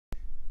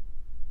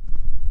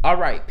All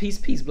right,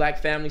 peace,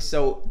 black family.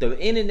 So the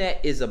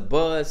internet is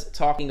abuzz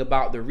talking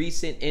about the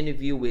recent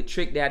interview with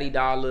Trick Daddy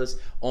Dollars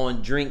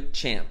on Drink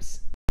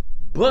Champs.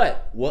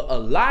 But what a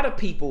lot of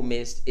people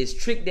missed is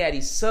Trick Daddy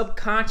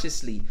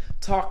subconsciously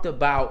talked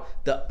about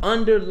the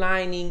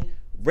underlying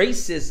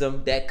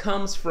racism that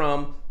comes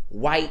from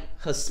white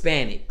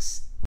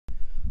Hispanics.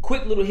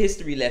 Quick little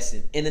history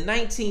lesson. In the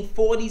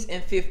 1940s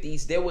and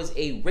 50s, there was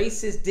a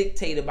racist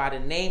dictator by the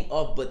name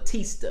of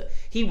Batista.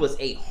 He was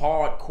a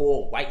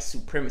hardcore white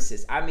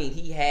supremacist. I mean,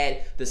 he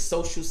had the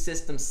social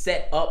system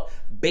set up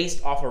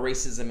based off of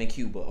racism in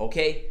Cuba,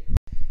 okay?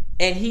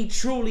 And he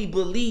truly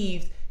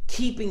believed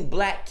keeping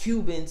black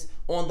Cubans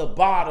on the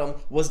bottom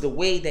was the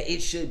way that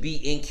it should be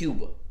in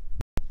Cuba.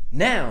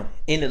 Now,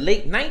 in the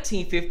late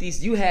 1950s,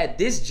 you had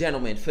this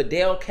gentleman,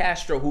 Fidel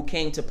Castro, who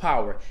came to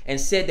power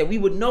and said that we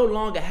would no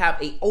longer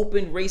have an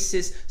open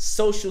racist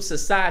social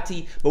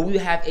society, but we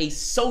would have a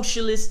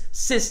socialist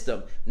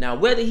system. Now,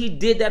 whether he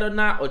did that or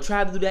not, or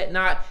tried to do that or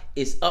not,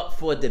 is up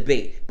for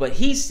debate. But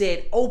he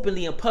said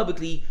openly and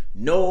publicly,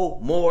 no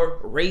more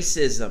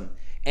racism.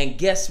 And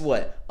guess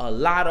what? A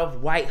lot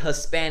of white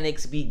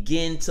Hispanics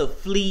begin to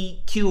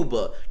flee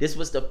Cuba. This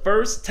was the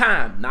first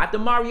time, not the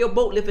Mario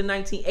boat lift in the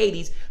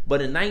 1980s,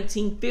 but in the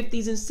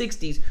 1950s and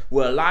 60s,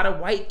 where a lot of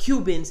white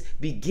Cubans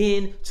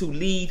begin to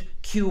leave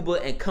Cuba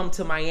and come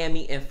to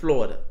Miami and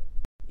Florida.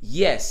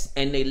 Yes,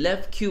 and they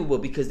left Cuba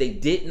because they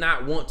did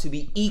not want to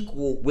be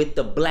equal with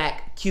the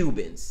black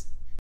Cubans.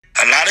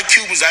 A lot of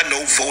Cubans I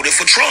know voted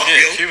for Trump,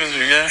 Cubans,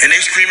 yeah. And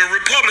they screaming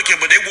Republican,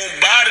 but they want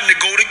Biden to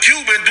go to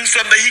Cuba and do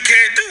something that he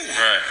can't do.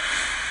 Right.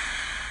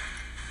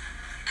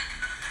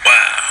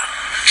 Wow.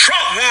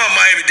 Trump won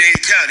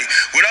Miami-Dade County.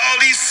 With all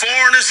these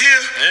foreigners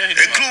here,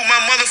 including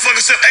my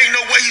motherfucking self, ain't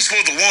no way he's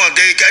supposed to won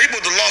Dade County. He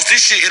supposed to lost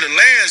this shit in a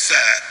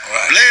landslide.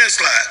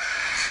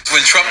 When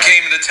Trump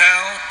came to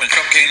town,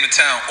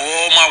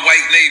 all my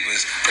white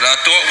neighbors that I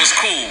thought was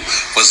cool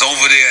was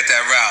over there at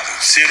that rally.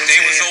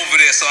 They was over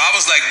there. So I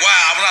was like,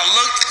 wow. When I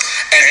looked,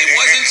 and it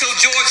wasn't until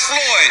George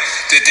Floyd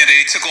that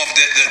they took off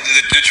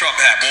the Trump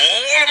hat. But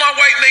all of my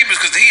white neighbors,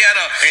 because he had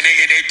a... And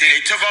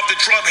they took off the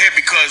Trump hat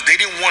because they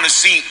didn't want to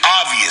seem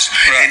obvious.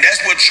 Right. And that's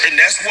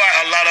why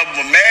a lot of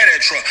them were mad at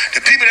Trump.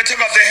 The people that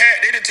took off their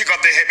hat, they didn't take off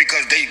their hat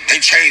because they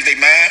changed their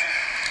mind.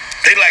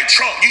 They like,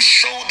 Trump, you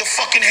showed the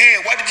fucking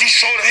hand. Why did you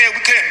show the hand?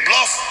 We can't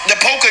bluff the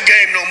poker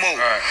game no more.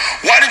 Right.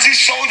 Why did you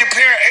show your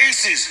pair of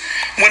aces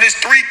when there's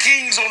 3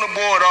 kings on the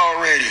board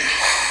already?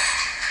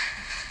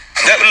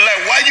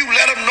 Why you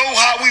let them know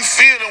how we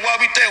feel and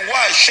why we think?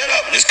 Why? Shut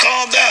up. Just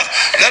calm down.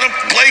 Let them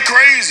play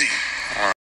crazy.